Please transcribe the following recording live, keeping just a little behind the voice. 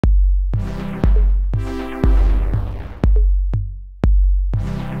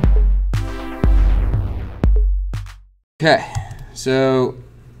Okay, so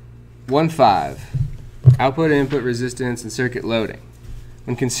 1.5, output and input resistance and circuit loading.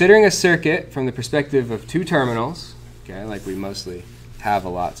 When considering a circuit from the perspective of two terminals, okay, like we mostly have a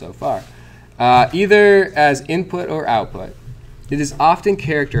lot so far, either as input or output, it is often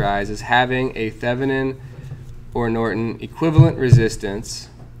characterized as having a Thevenin or Norton equivalent resistance,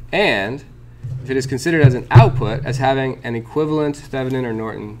 and if it is considered as an output, as having an equivalent Thevenin or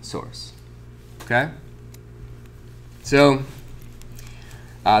Norton source. Okay? So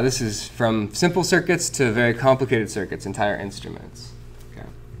this is from simple circuits to very complicated circuits, entire instruments. Okay.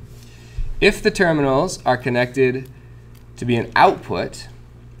 If the terminals are connected to be an output,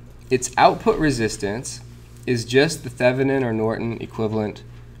 its output resistance is just the Thevenin or Norton equivalent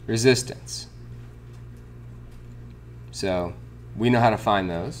resistance. So we know how to find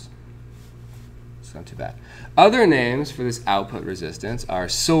those. It's not too bad. Other names for this output resistance are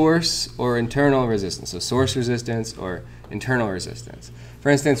source or internal resistance. So source resistance or internal resistance. For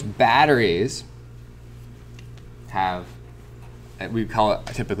instance, batteries have, we call it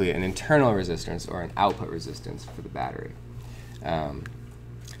typically an internal resistance or an output resistance for the battery.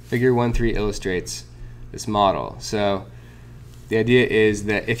 Figure 1.3 illustrates this model. So the idea is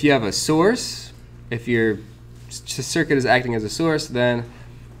that if you have a source, if your circuit is acting as a source, then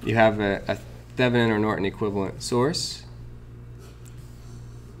you have a Thevenin or Norton equivalent source.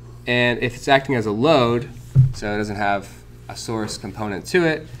 And if it's acting as a load, so it doesn't have a source component to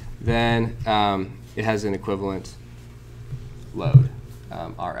it, then it has an equivalent load,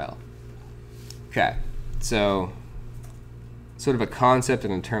 RL. Okay, so sort of a concept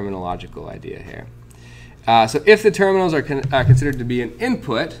and a terminological idea here. So if the terminals are considered to be an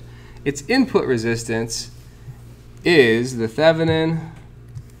input, its input resistance is the Thevenin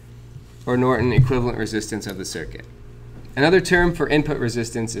or Norton equivalent resistance of the circuit. Another term for input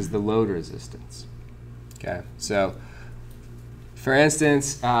resistance is the load resistance. Okay, so for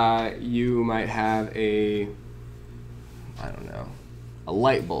instance, you might have a, I don't know, a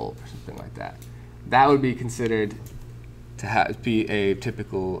light bulb or something like that. That would be considered to be a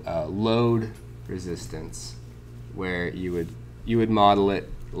typical load resistance, where you would model it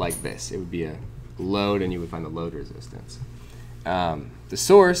like this. It would be a load, and you would find the load resistance. The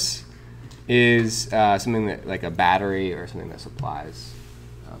source is something that, like a battery or something that supplies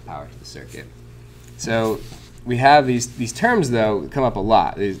power to the circuit. So we have these terms, though, come up a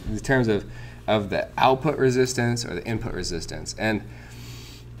lot. These terms of the output resistance or the input resistance. And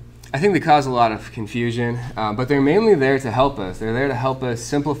I think they cause a lot of confusion, but they're mainly there to help us. They're there to help us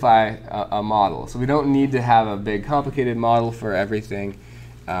simplify a model. So we don't need to have a big, complicated model for everything.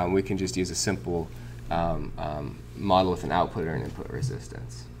 We can just use a simple model with an output or an input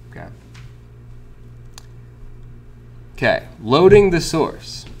resistance. Okay. Okay, loading the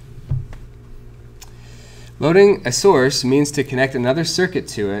source. Loading a source means to connect another circuit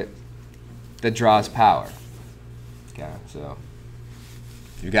to it that draws power. Okay, so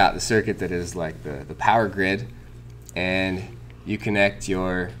you've got the circuit that is like the power grid, and you connect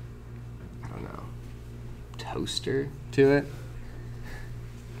your, I don't know, toaster to it.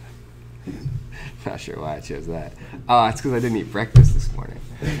 Not sure why I chose that. Oh, it's because I didn't eat breakfast this morning.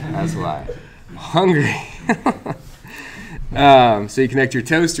 That's why. I'm hungry. So you connect your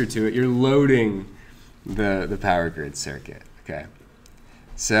toaster to it. You're loading the power grid circuit. Okay.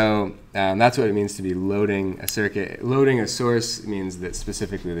 So that's what it means to be loading a circuit. Loading a source means that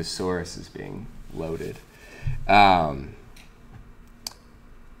specifically the source is being loaded.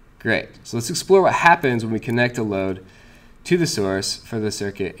 Great. So let's explore what happens when we connect a load to the source for the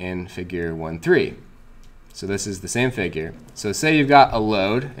circuit in figure 1.3. So this is the same figure. So say you've got a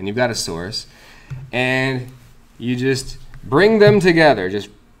load and you've got a source, and you just bring them together. Just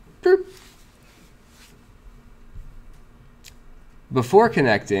boop. Before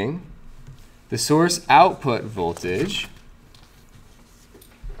connecting, the source output voltage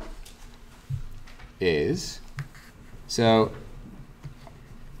is, so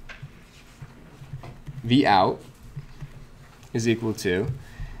V out is equal to,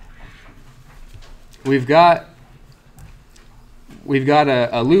 we've got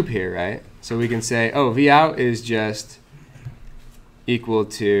a loop here, right? So we can say, oh, V out is just equal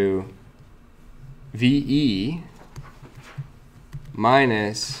to VE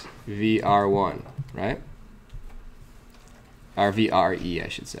minus VR1, right? Or VRE, I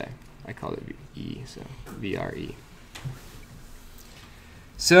should say. I call it VE, so VRE.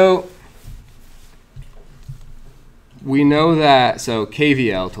 So we know that, so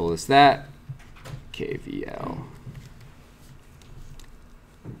KVL told us that. KVL.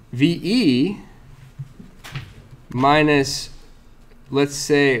 VE minus, let's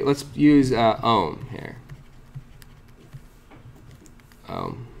use ohm here.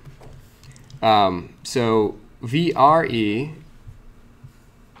 ohm. So VRE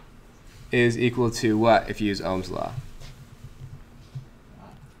is equal to what if you use Ohm's law?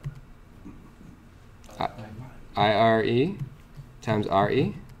 IRE times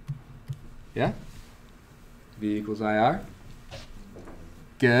RE. Yeah? V equals IR.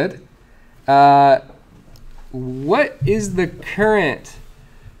 Good. What is the current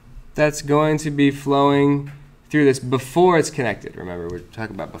that's going to be flowing through this before it's connected? Remember, we're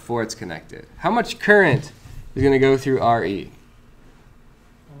talking about before it's connected. How much current is going to go through RE?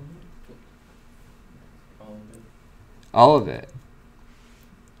 All of it.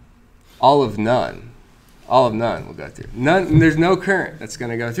 All of none. All of none will go through. None. There's no current that's going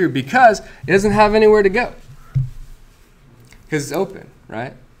to go through because it doesn't have anywhere to go. Because it's open,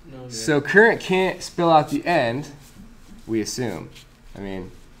 right? No, so current can't spill out the end, we assume. I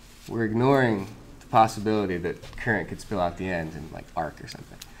mean, we're ignoring the possibility that current could spill out the end in like arc or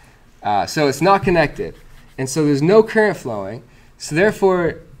something. So it's not connected. And so there's no current flowing. So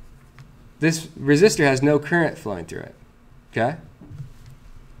therefore, this resistor has no current flowing through it. Okay?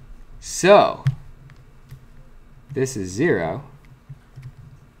 So this is 0.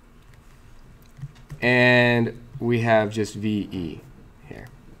 And we have just VE here.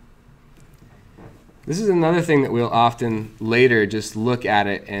 This is another thing that we'll often later just look at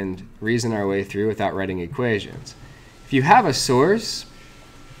it and reason our way through without writing equations. If you have a source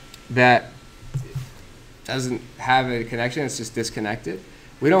that doesn't have a connection, it's just disconnected,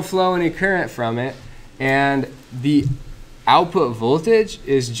 we don't flow any current from it, and the output voltage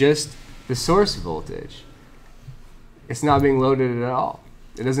is just the source voltage. It's not being loaded at all.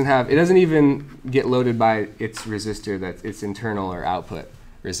 It doesn't even get loaded by its resistor, that's its internal or output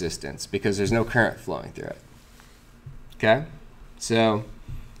resistance, because there's no current flowing through it. Okay? So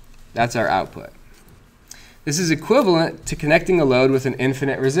that's our output. This is equivalent to connecting a load with an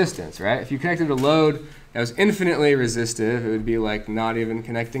infinite resistance, right? If you connected a load that was infinitely resistive, it would be like not even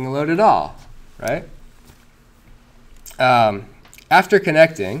connecting a load at all, right? After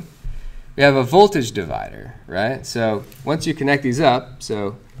connecting, we have a voltage divider, right? So once you connect these up,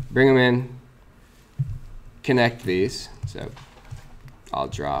 so bring them in, connect these. So I'll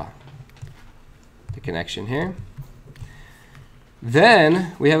draw the connection here.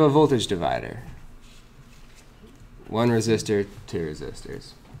 Then we have a voltage divider. One resistor, two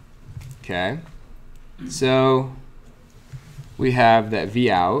resistors. Okay? So we have that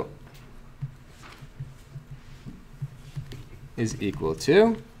V out is equal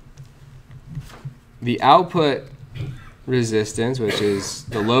to the output resistance, which is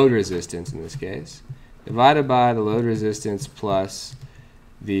the load resistance in this case, divided by the load resistance plus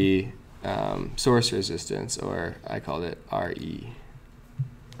the source resistance, or I called it RE,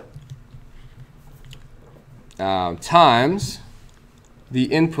 times the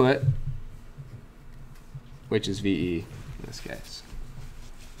input, which is VE in this case.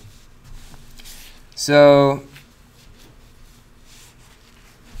 So,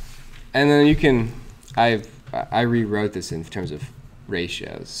 and then you can, I rewrote this in terms of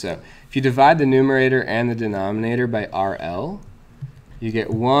ratios. So if you divide the numerator and the denominator by RL, you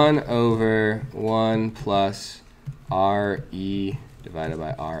get 1 over 1 plus RE divided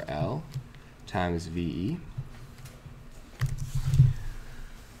by RL times VE.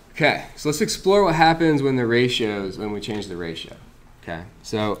 Okay, so let's explore what happens when when we change the ratio. Okay,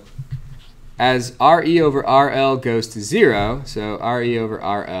 so as RE over RL goes to 0, so RE over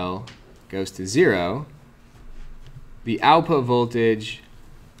RL goes to 0, the output voltage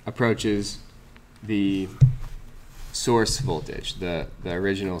approaches the source voltage, the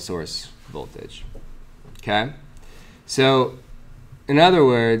original source voltage. Okay? So, in other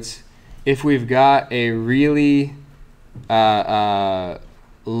words, if we've got a really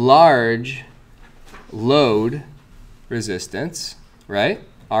large load resistance, right?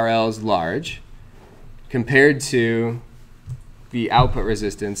 RL is large compared to the output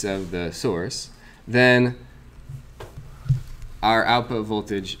resistance of the source, then our output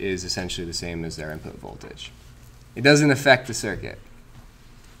voltage is essentially the same as their input voltage. It doesn't affect the circuit.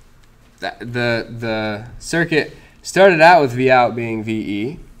 The circuit started out with V out being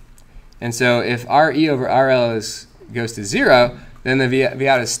VE, and so if RE over RL goes to 0, then the V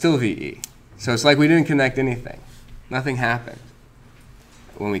out is still VE. So it's like we didn't connect anything. Nothing happened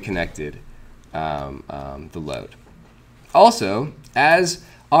when we connected the load. Also, as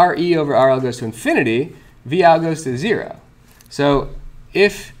RE over RL goes to infinity, V out goes to 0. So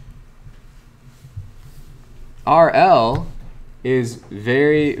if RL is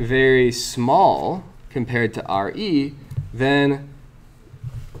very, very small compared to RE, then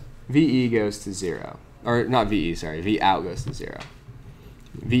VE goes to 0. Or not VE, sorry, V out goes to 0.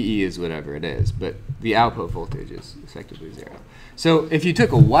 VE is whatever it is, but the output voltage is effectively 0. So if you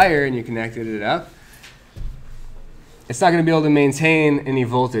took a wire and you connected it up, it's not going to be able to maintain any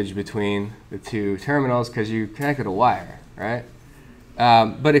voltage between the two terminals because you connected a wire, right?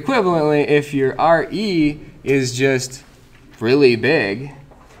 But equivalently, if your RE is just really big,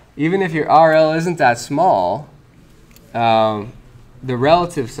 even if your RL isn't that small, the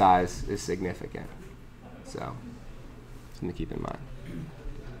relative size is significant. So something to keep in mind.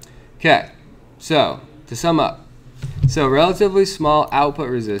 Okay, so to sum up, so relatively small output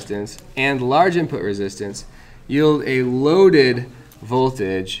resistance and large input resistance yield a loaded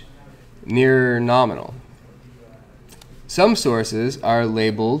voltage near nominal. Some sources are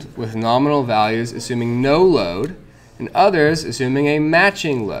labeled with nominal values assuming no load, and others assuming a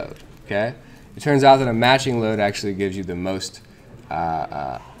matching load. Okay, it turns out that a matching load actually gives you the most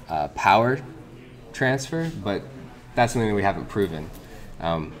power transfer, but that's something that we haven't proven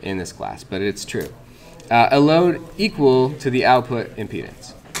in this class, but it's true. A load equal to the output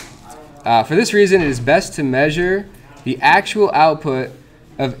impedance. For this reason, it is best to measure the actual output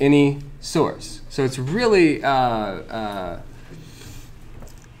of any source. So it's really, you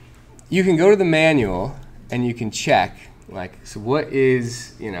can go to the manual and you can check, like, so what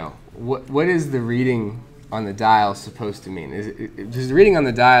is, what is the reading on the dial supposed to mean? Because the reading on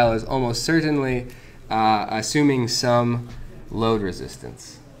the dial is almost certainly assuming some load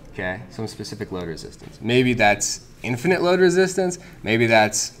resistance, okay? Some specific load resistance. Maybe that's infinite load resistance, maybe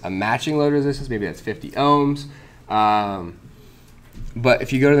that's a matching load resistance, maybe that's 50 ohms. But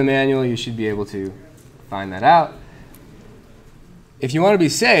if you go to the manual, you should be able to find that out. If you want to be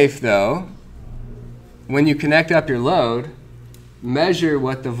safe, though, when you connect up your load, measure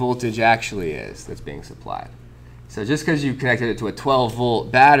what the voltage actually is that's being supplied. So just because you connected it to a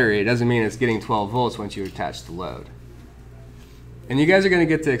 12-volt battery doesn't mean it's getting 12 volts once you attach the load. And you guys are going to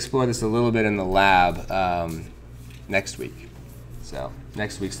get to explore this a little bit in the lab next week. So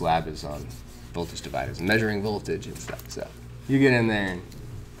next week's lab is on voltage dividers, measuring voltage and stuff. So you get in there and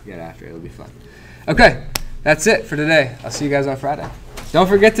get after it. It'll be fun. Okay, that's it for today. I'll see you guys on Friday. Don't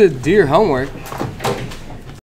forget to do your homework.